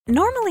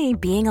Normally,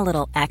 being a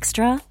little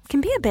extra can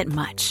be a bit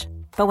much,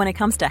 but when it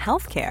comes to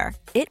healthcare,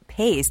 it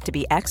pays to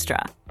be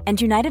extra. And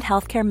United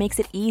Healthcare makes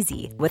it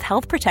easy with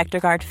Health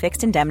Protector Guard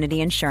fixed indemnity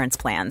insurance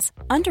plans.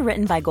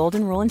 Underwritten by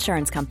Golden Rule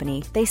Insurance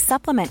Company, they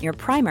supplement your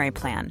primary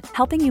plan,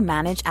 helping you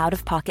manage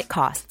out-of-pocket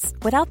costs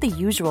without the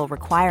usual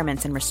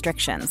requirements and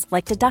restrictions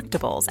like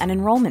deductibles and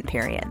enrollment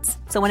periods.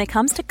 So when it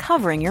comes to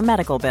covering your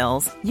medical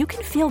bills, you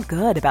can feel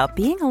good about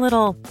being a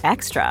little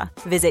extra.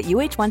 Visit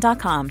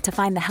uh1.com to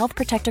find the Health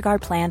Protector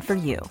Guard plan for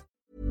you.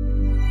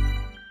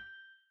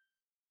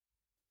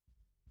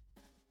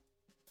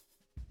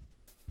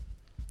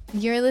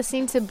 You're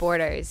listening to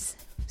Borders,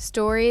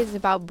 stories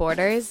about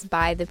borders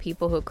by the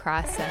people who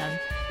cross them.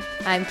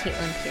 I'm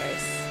Caitlin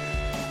Pierce.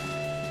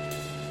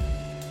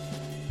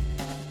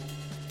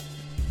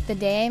 The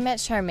day I met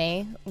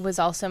Charme was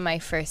also my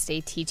first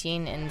day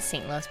teaching in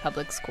St. Louis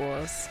Public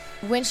Schools.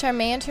 When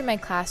Charme entered my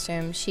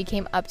classroom, she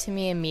came up to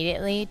me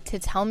immediately to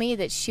tell me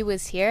that she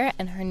was here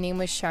and her name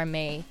was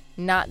Charme,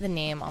 not the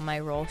name on my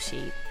roll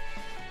sheet.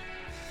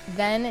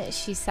 Then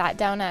she sat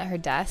down at her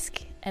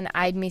desk and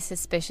eyed me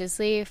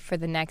suspiciously for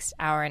the next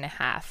hour and a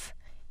half.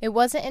 It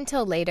wasn't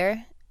until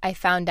later I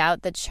found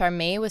out that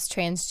Charme was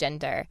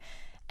transgender,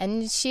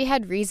 and she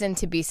had reason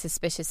to be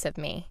suspicious of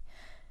me.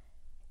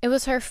 It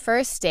was her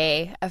first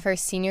day of her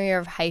senior year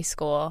of high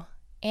school,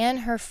 and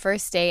her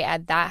first day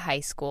at that high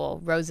school,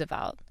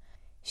 Roosevelt.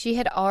 She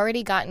had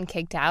already gotten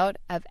kicked out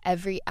of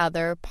every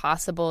other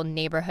possible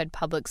neighborhood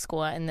public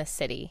school in the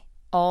city,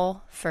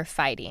 all for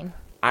fighting.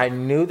 I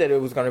knew that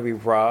it was going to be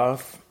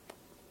rough.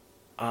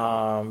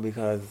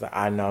 Because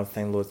I know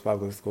St. Louis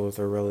public schools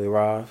are really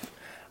rough.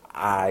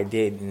 I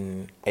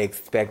didn't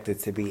expect it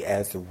to be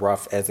as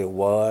rough as it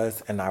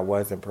was, and I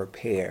wasn't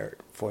prepared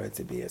for it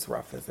to be as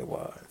rough as it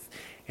was.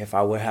 If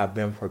I would have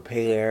been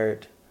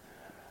prepared,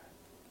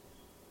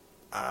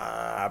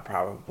 I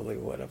probably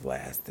would have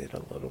lasted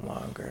a little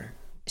longer.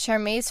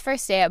 Charmae's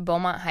first day at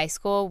Beaumont High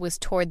School was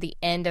toward the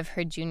end of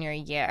her junior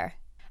year.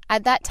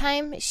 At that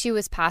time, she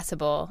was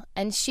passable,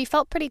 and she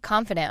felt pretty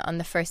confident on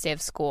the first day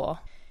of school.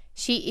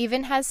 She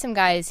even has some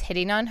guys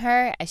hitting on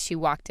her as she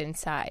walked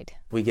inside.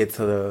 We get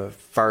to the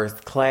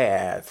first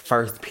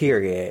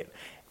period,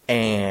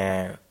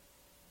 and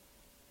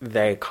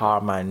they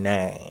called my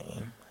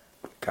name,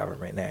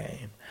 government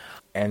name,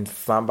 and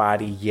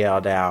somebody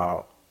yelled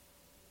out,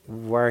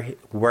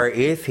 where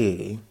is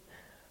he?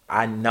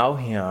 I know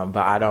him,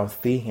 but I don't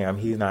see him.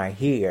 He's not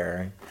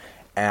here.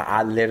 And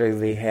I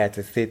literally had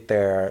to sit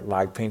there,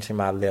 like, pinching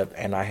my lip,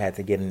 and I had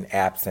to get an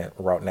absent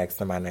wrote next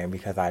to my name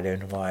because I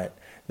didn't want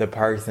the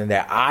person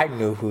that I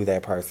knew who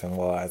that person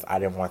was. I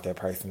didn't want that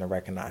person to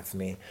recognize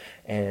me.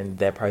 And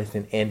that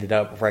person ended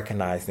up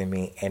recognizing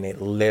me, and it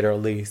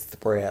literally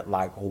spread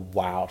like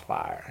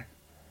wildfire.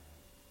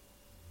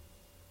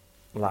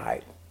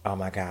 Like, oh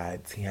my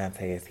God,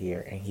 Tiante is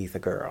here, and he's a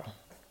girl.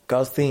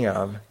 Go see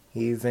him.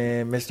 He's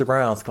in Mr.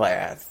 Brown's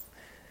class.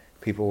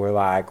 People were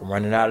like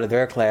running out of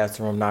their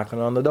classroom, knocking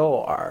on the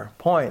door,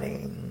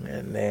 pointing.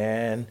 And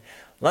then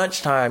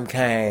lunchtime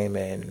came,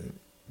 and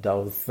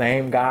those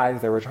same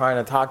guys that were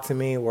trying to talk to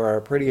me were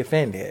pretty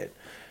offended.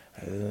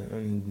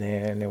 And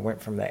then it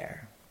went from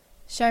there.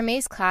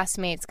 Charmae's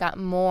classmates got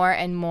more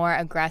and more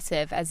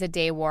aggressive as the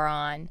day wore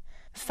on.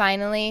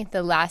 Finally,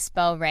 the last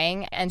bell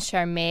rang and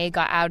Charme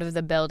got out of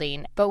the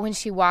building. But when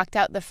she walked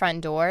out the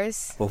front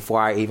doors...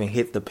 Before I even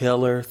hit the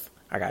pillars,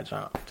 I got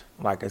jumped.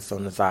 Like, as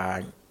soon as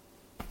I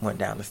went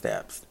down the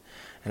steps.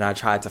 And I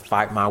tried to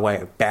fight my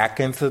way back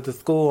into the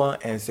school,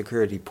 and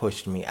security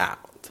pushed me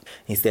out.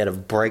 Instead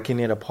of breaking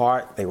it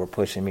apart, they were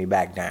pushing me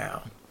back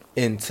down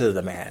into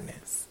the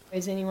madness.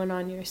 Is anyone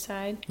on your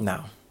side?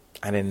 No,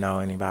 I didn't know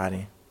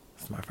anybody.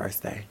 It's my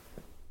first day.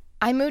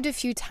 I moved a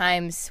few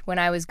times when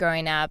I was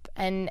growing up,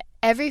 and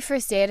every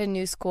first day at a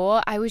new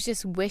school, I was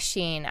just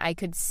wishing I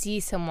could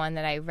see someone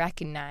that I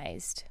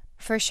recognized.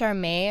 For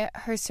Charme,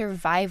 her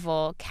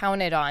survival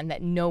counted on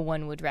that no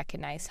one would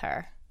recognize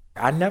her.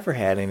 I never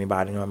had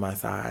anybody on my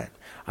side.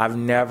 I've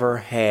never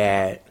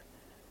had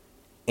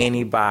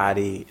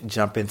anybody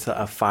jump into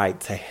a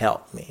fight to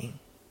help me,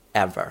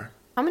 ever.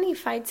 How many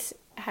fights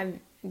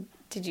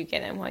did you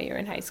get in while you were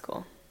in high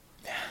school?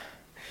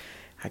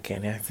 I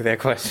can't answer that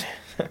question.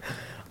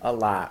 A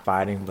lot.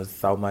 Fighting was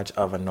so much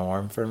of a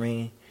norm for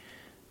me.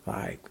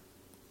 Like,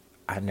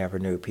 I never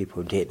knew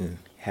people didn't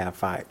have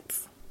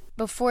fights.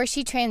 Before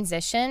she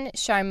transitioned,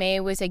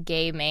 Charme was a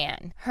gay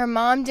man. Her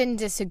mom didn't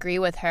disagree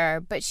with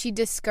her, but she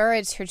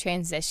discouraged her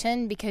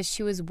transition because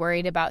she was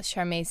worried about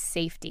Charme's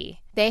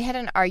safety. They had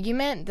an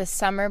argument the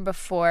summer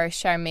before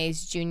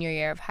Charme's junior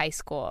year of high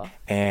school.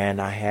 And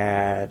I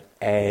had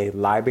a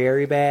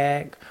library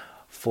bag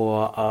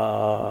full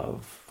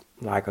of,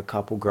 like, a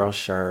couple girl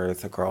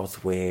shirts, a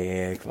girl's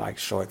wig, like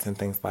shorts and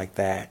things like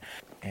that.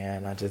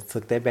 And I just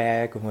took that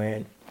bag and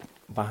went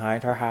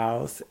behind her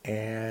house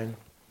and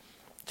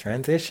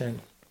transitioned.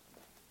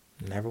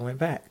 Never went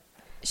back.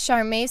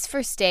 Charme's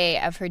first day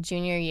of her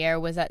junior year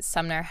was at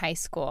Sumner High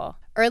School.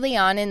 Early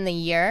on in the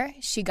year,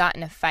 she got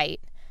in a fight.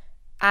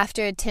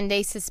 After a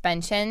 10-day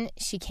suspension,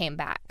 she came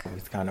back. I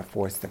was kind of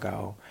forced to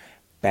go.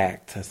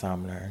 back to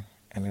Sumner,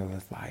 and it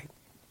was like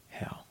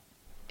hell.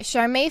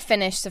 Charme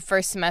finished the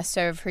first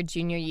semester of her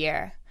junior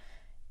year.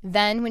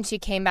 Then, when she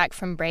came back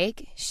from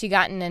break, she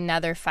got in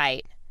another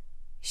fight.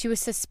 She was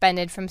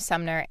suspended from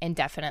Sumner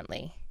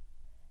indefinitely.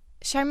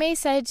 Charme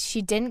said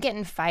she didn't get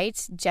in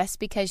fights just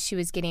because she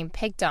was getting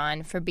picked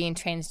on for being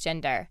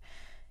transgender.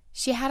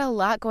 She had a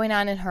lot going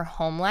on in her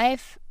home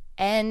life,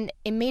 and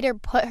it made her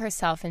put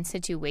herself in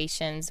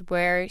situations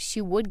where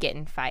she would get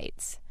in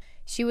fights.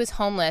 She was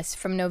homeless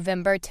from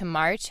November to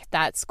March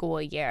that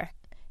school year.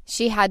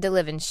 She had to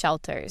live in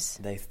shelters.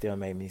 They still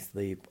made me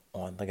sleep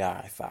on the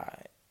guy's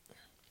side.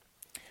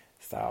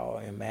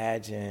 So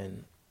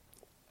imagine,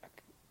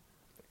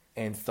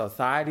 in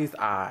society's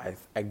eyes,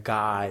 a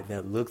guy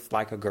that looks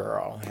like a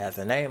girl, has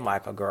a name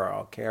like a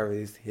girl,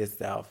 carries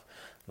himself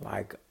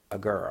like a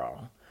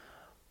girl,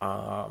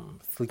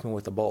 sleeping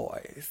with the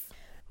boys.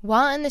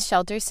 While in the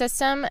shelter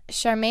system,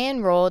 Charme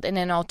enrolled in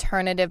an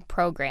alternative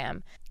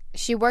program.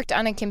 She worked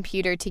on a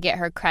computer to get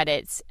her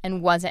credits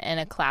and wasn't in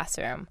a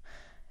classroom.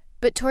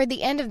 But toward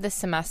the end of the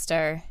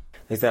semester,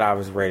 they said I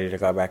was ready to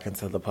go back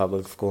into the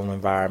public school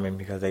environment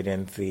because they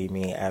didn't see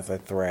me as a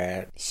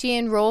threat. She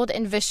enrolled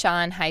in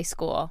Vashon High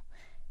School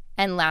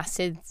and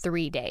lasted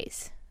 3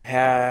 days.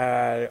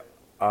 Had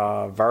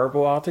a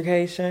verbal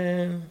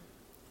altercation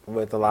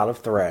with a lot of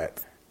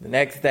threats. The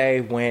next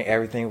day, when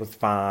everything was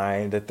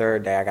fine, the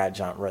third day I got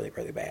jumped really,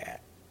 really bad.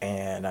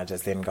 And I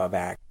just didn't go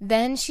back.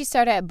 Then she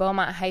started at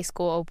Beaumont High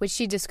School, which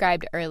she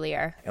described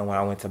earlier. And when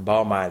I went to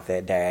Beaumont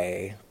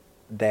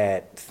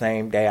that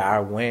same day I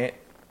went,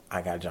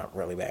 I got jumped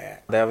really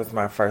bad. That was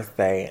my first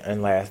day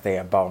and last day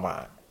at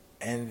Beaumont.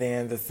 And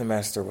then the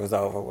semester was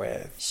over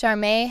with.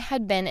 Charme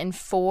had been in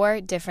 4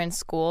 different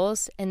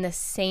schools in the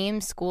same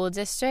school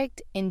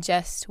district in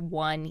just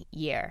 1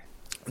 year.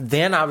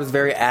 Then I was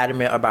very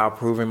adamant about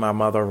proving my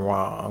mother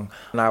wrong.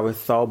 And I was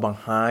so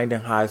behind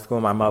in high school,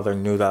 my mother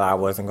knew that I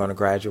wasn't going to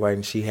graduate,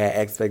 and she had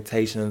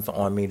expectations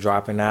on me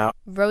dropping out.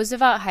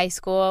 Roosevelt High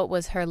School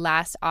was her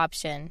last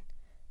option.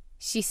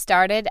 She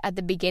started at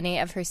the beginning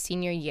of her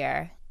senior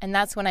year, and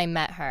that's when I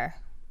met her.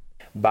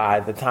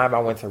 By the time I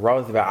went to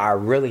Roosevelt, I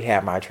really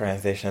had my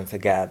transition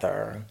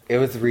together. It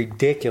was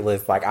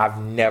ridiculous. Like, I've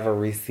never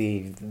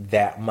received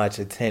that much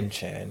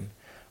attention,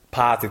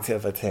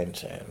 positive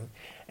attention.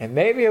 And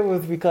maybe it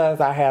was because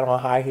I had on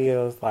high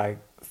heels, like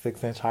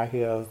 6-inch high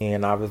heels.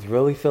 And I was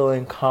really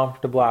feeling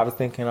comfortable. I was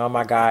thinking, oh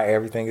my God,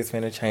 everything is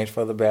going to change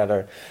for the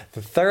better.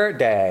 The third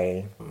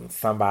day,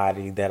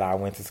 somebody that I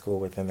went to school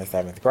with in the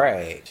 7th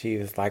grade, she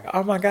was like,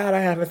 oh my God,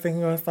 I haven't seen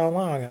you in so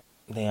long.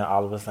 Then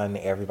all of a sudden,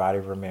 everybody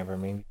remembered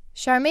me.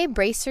 Charme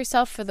braced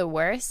herself for the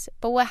worst,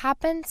 but what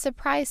happened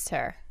surprised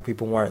her.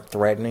 People weren't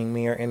threatening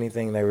me or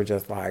anything. They were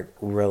just, like,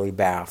 really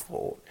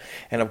baffled.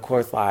 And, of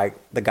course, like,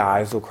 the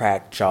guys would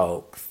crack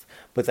jokes,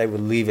 but they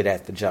would leave it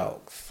at the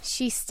jokes.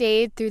 She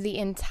stayed through the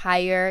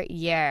entire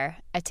year,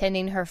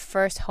 attending her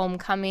first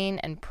homecoming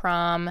and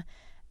prom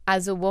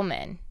as a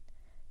woman,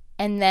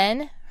 and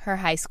then her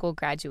high school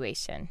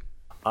graduation.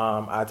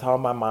 I told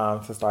my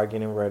mom to start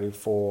getting ready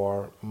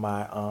for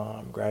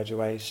my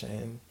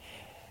graduation.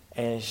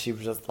 And she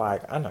was just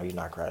like, I know you're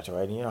not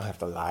graduating. You don't have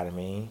to lie to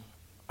me.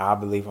 I'll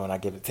believe when I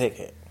get a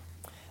ticket.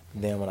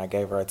 Then when I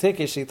gave her a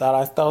ticket, she thought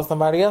I stole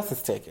somebody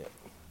else's ticket.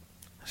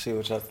 She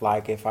was just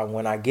like,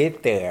 when I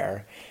get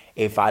there,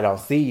 if I don't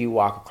see you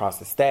walk across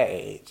the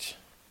stage,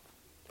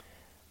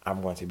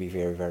 I'm going to be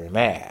very, very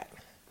mad.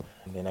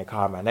 And then they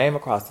called my name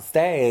across the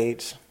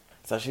stage.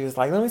 So she was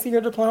like, let me see your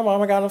diploma. Oh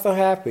my God, I'm so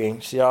happy.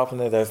 She opened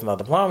it. There's no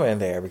diploma in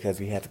there because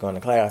we had to go in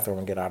the classroom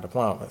and get our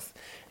diplomas.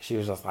 She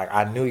was just like,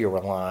 I knew you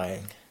were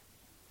lying.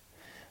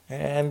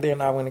 And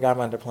then I went and got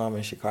my diploma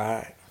and she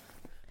cried.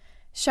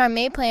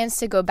 Charme plans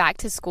to go back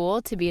to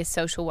school to be a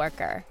social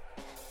worker.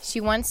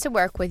 She wants to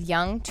work with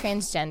young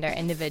transgender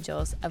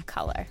individuals of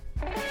color.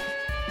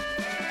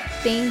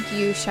 Thank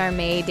you, Charme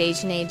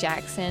Dejanay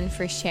Jackson,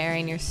 for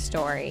sharing your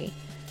story.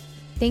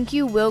 Thank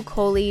you, Will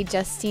Coley,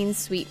 Justine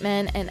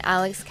Sweetman, and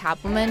Alex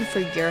Kappelman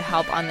for your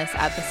help on this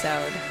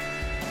episode.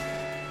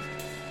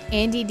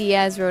 Andy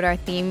Diaz wrote our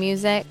theme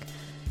music.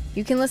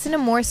 You can listen to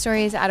more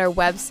stories at our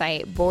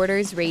website,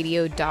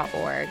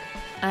 bordersradio.org.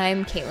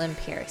 I'm Caitlin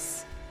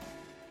Pierce.